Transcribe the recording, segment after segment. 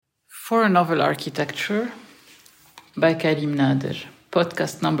For a Novel Architecture by Karim Nader,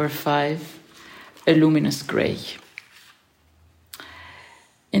 podcast number 5, A Luminous Grey.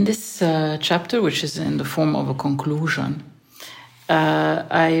 In this chapter, which is in the form of a conclusion,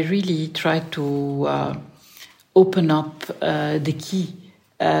 I really try to open up the key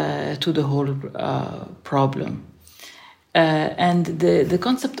to the whole problem. And the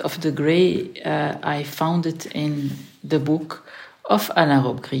concept of the grey, I found it in the book of Alain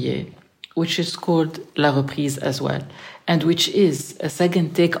Robbe-Grillet, which is called La Reprise as well, and which is a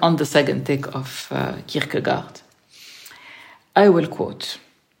second take on the second take of Kierkegaard. I will quote,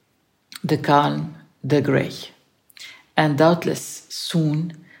 "The calm, the grey, and doubtless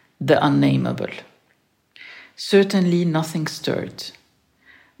soon the unnameable. Certainly nothing stirred,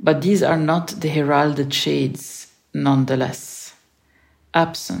 but these are not the heralded shades nonetheless.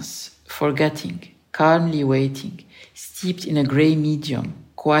 Absence, forgetting, calmly waiting, steeped in a grey medium,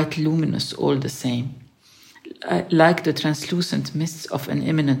 quite luminous all the same, like the translucent mists of an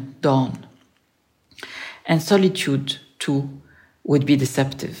imminent dawn. And solitude, too, would be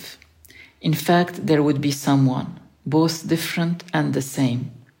deceptive. In fact, there would be someone, both different and the same,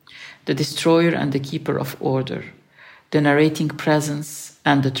 the destroyer and the keeper of order, the narrating presence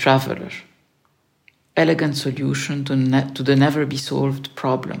and the traveler. Elegant solution to the never-be-solved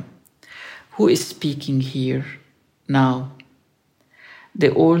problem. Who is speaking here, now?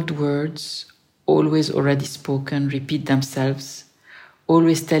 The old words, always already spoken, repeat themselves,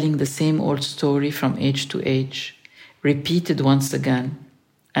 always telling the same old story from age to age, repeated once again,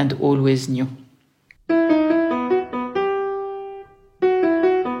 and always new."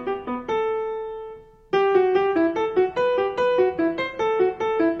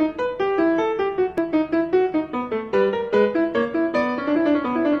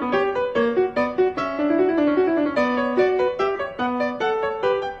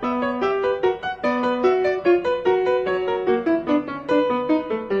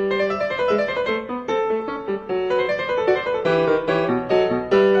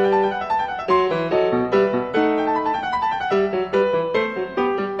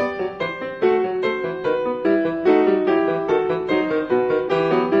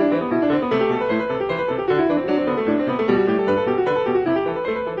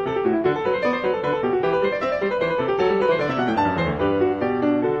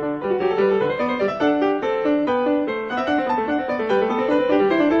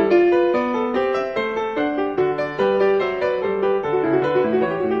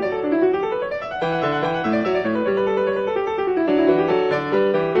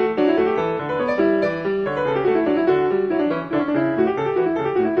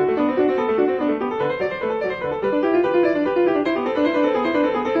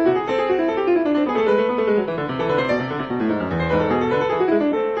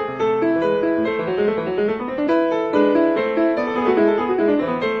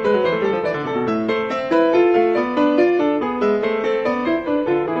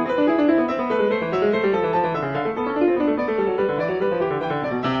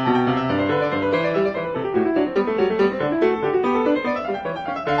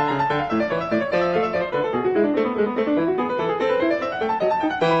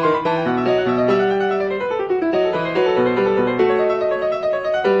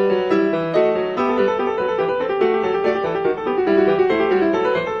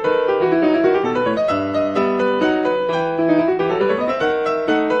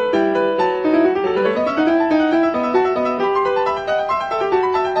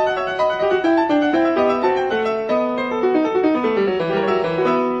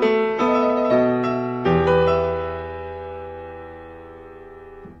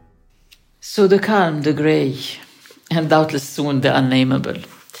 So the calm, the grey, and doubtless soon the unnameable.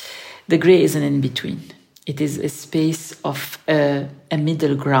 The grey is an in-between. It is a space of a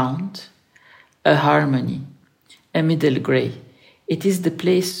middle ground, a harmony, a middle grey. It is the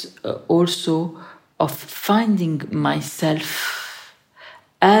place also of finding myself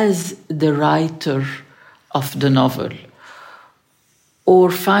as the writer of the novel, or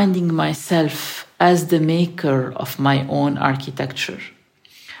finding myself as the maker of my own architecture,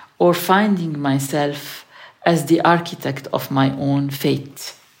 or finding myself as the architect of my own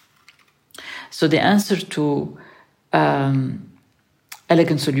fate. So the answer to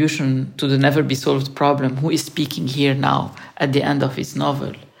elegant solution to the never-be-solved problem, who is speaking here now at the end of his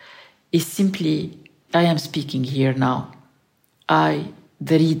novel, is simply, I am speaking here now. I,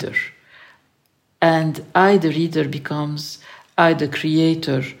 the reader. And I, the reader, becomes I, the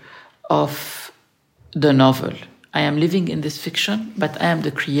creator of the novel. I am living in this fiction, but I am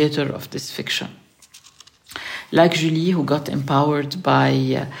the creator of this fiction. like Julie, who got empowered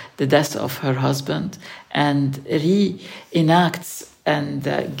by the death of her husband and reenacts and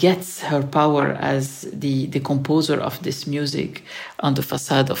gets her power as the composer of this music on the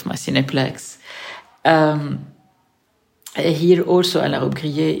facade of my cineplex. Here also, Alain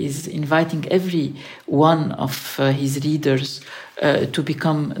Robbe-Grillet is inviting every one of his readers to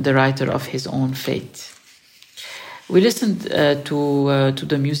become the writer of his own fate. We listened to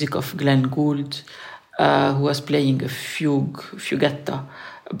the music of Glenn Gould, who was playing a fugetta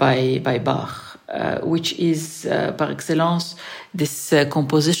by Bach, which is, par excellence, this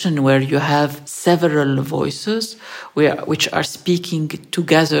composition where you have several voices which are speaking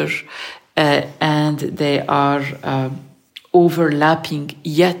together and they are overlapping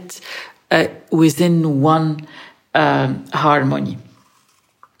yet within one harmony.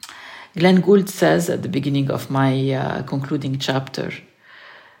 Glenn Gould says at the beginning of my concluding chapter,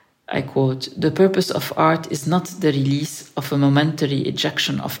 I quote, "The purpose of art is not the release of a momentary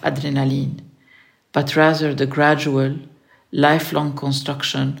ejection of adrenaline, but rather the gradual, lifelong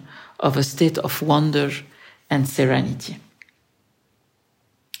construction of a state of wonder and serenity."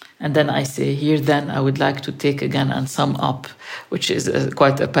 And then I say, here then I would like to take again and sum up, which is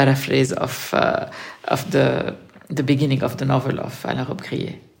quite a paraphrase of the beginning of the novel of Alain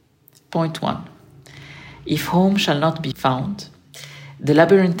Robbe-Grillet. Point 1. If home shall not be found, the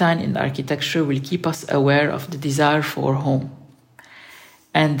labyrinthine in architecture will keep us aware of the desire for home.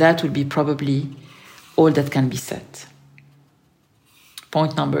 And that will be probably all that can be said.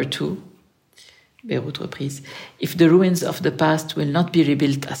 Point number 2. Beirut Reprise. If the ruins of the past will not be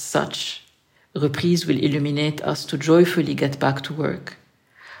rebuilt as such, Reprise will illuminate us to joyfully get back to work.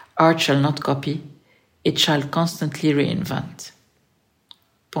 Art shall not copy, it shall constantly reinvent.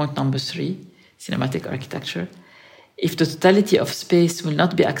 Point number 3, cinematic architecture. If the totality of space will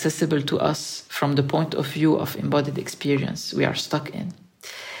not be accessible to us from the point of view of embodied experience we are stuck in,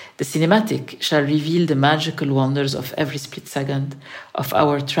 the cinematic shall reveal the magical wonders of every split second of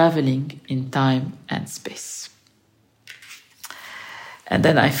our traveling in time and space. And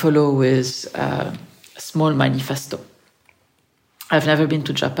then I follow with a small manifesto. I've never been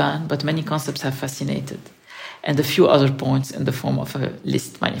to Japan, but many concepts have fascinated, and a few other points in the form of a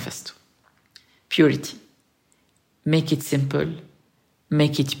list manifesto. Purity. Make it simple,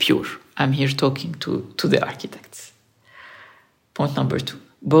 make it pure. I'm here talking to the architects. Point number 2.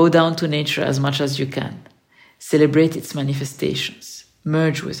 Bow down to nature as much as you can. Celebrate its manifestations.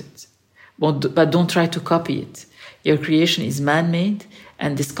 Merge with it. But don't try to copy it. Your creation is man-made,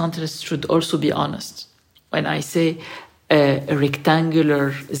 and this contrast should also be honest. When I say a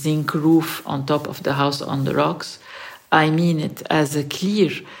rectangular zinc roof on top of the house on the rocks, I mean it as a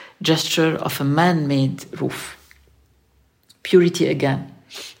clear gesture of a man-made roof. Purity again.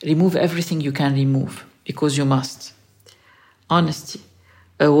 Remove everything you can remove, because you must. Honesty.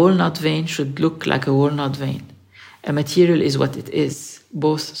 A walnut vein should look like a walnut vein. A material is what it is,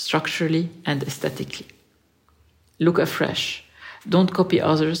 both structurally and aesthetically. Look afresh. Don't copy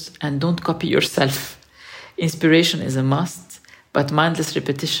others and don't copy yourself. Inspiration is a must, but mindless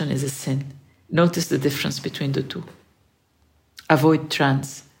repetition is a sin. Notice the difference between the two. Avoid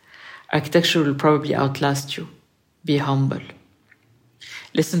trends. Architecture will probably outlast you. Be humble.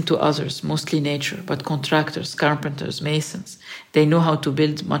 Listen to others, mostly nature, but contractors, carpenters, masons, they know how to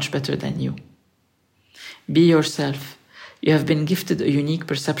build much better than you. Be yourself. You have been gifted a unique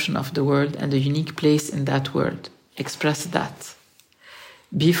perception of the world and a unique place in that world. Express that.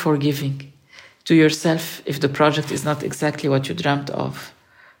 Be forgiving. To yourself, if the project is not exactly what you dreamt of,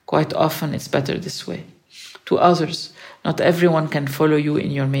 quite often it's better this way. To others, not everyone can follow you in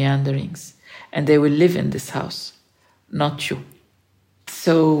your meanderings, and they will live in this house, not you.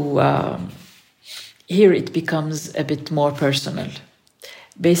 So here it becomes a bit more personal.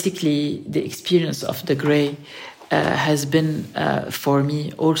 Basically, the experience of the grey has been for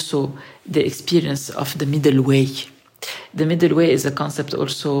me also the experience of the middle way. The middle way is a concept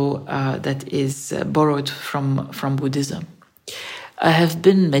also that is borrowed from Buddhism. I have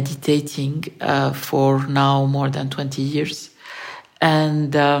been meditating for now more than 20 years,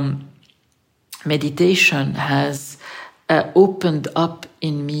 and meditation has opened up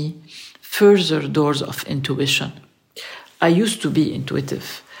in me further doors of intuition. I used to be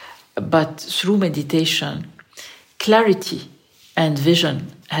intuitive, but through meditation, clarity and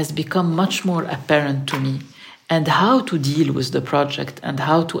vision has become much more apparent to me, and how to deal with the project and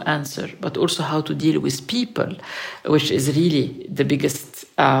how to answer, but also how to deal with people, which is really the biggest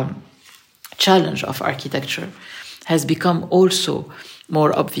challenge of architecture, has become also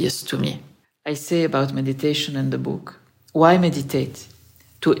more obvious to me. I say about meditation in the book, why meditate?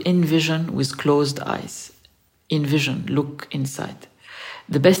 To envision with closed eyes. envision, look inside.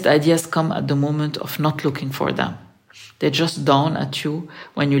 The best ideas come at the moment of not looking for them. They just dawn at you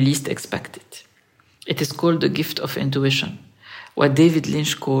when you least expect it. It is called the gift of intuition, what David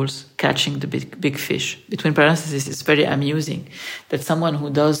Lynch calls catching the big fish. Between parentheses, it's very amusing that someone who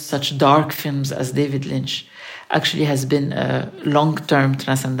does such dark films as David Lynch actually has been a long-term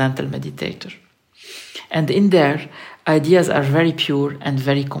transcendental meditator. And in there, ideas are very pure and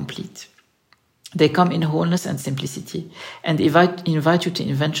very complete. They come in wholeness and simplicity and invite you to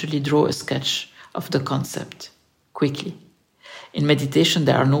eventually draw a sketch of the concept quickly. In meditation,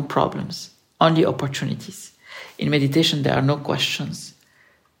 there are no problems, only opportunities. In meditation, there are no questions,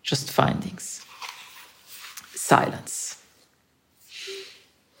 just findings. Silence.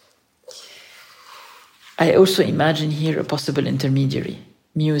 I also imagine here a possible intermediary,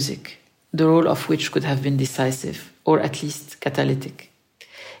 music, the role of which could have been decisive, or at least catalytic.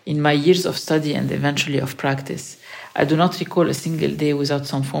 In my years of study and eventually of practice, I do not recall a single day without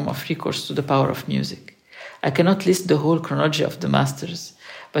some form of recourse to the power of music. I cannot list the whole chronology of the masters,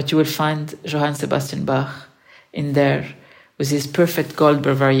 but you will find Johann Sebastian Bach in there with his perfect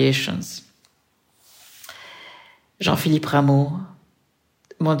Goldberg variations. Jean-Philippe Rameau,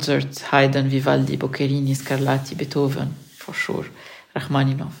 Mozart, Haydn, Vivaldi, Boccherini, Scarlatti, Beethoven, for sure,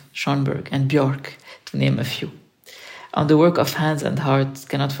 Rachmaninoff, Schoenberg, and Björk, to name a few. On the work of hands and hearts,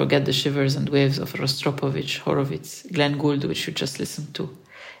 cannot forget the shivers and waves of Rostropovich, Horowitz, Glenn Gould, which you just listened to,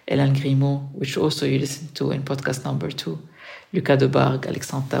 Hélène Grimaud, which also you listened to in podcast number 2, Lucas Debargue,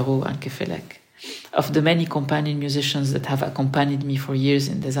 Alexandre Tarot, and Kefelec. Of the many companion musicians that have accompanied me for years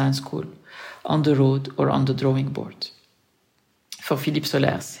in design school, on the road or on the drawing board. For Philippe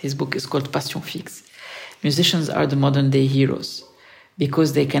Solers, his book is called Passion Fixe. Musicians are the modern-day heroes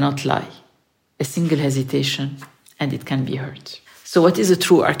because they cannot lie. A single hesitation and it can be heard. So what is a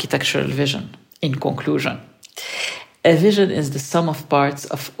true architectural vision? In conclusion, a vision is the sum of parts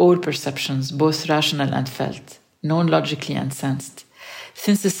of all perceptions, both rational and felt, known logically and sensed,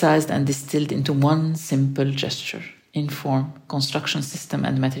 synthesized and distilled into one simple gesture, in form, construction system,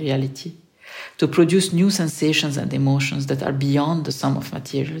 and materiality, to produce new sensations and emotions that are beyond the sum of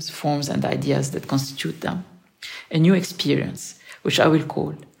materials, forms, and ideas that constitute them. A new experience, which I will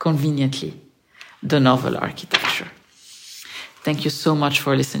call, conveniently, the novel architecture. Thank you so much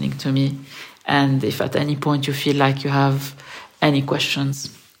for listening to me. And if at any point you feel like you have any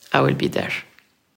questions, I will be there.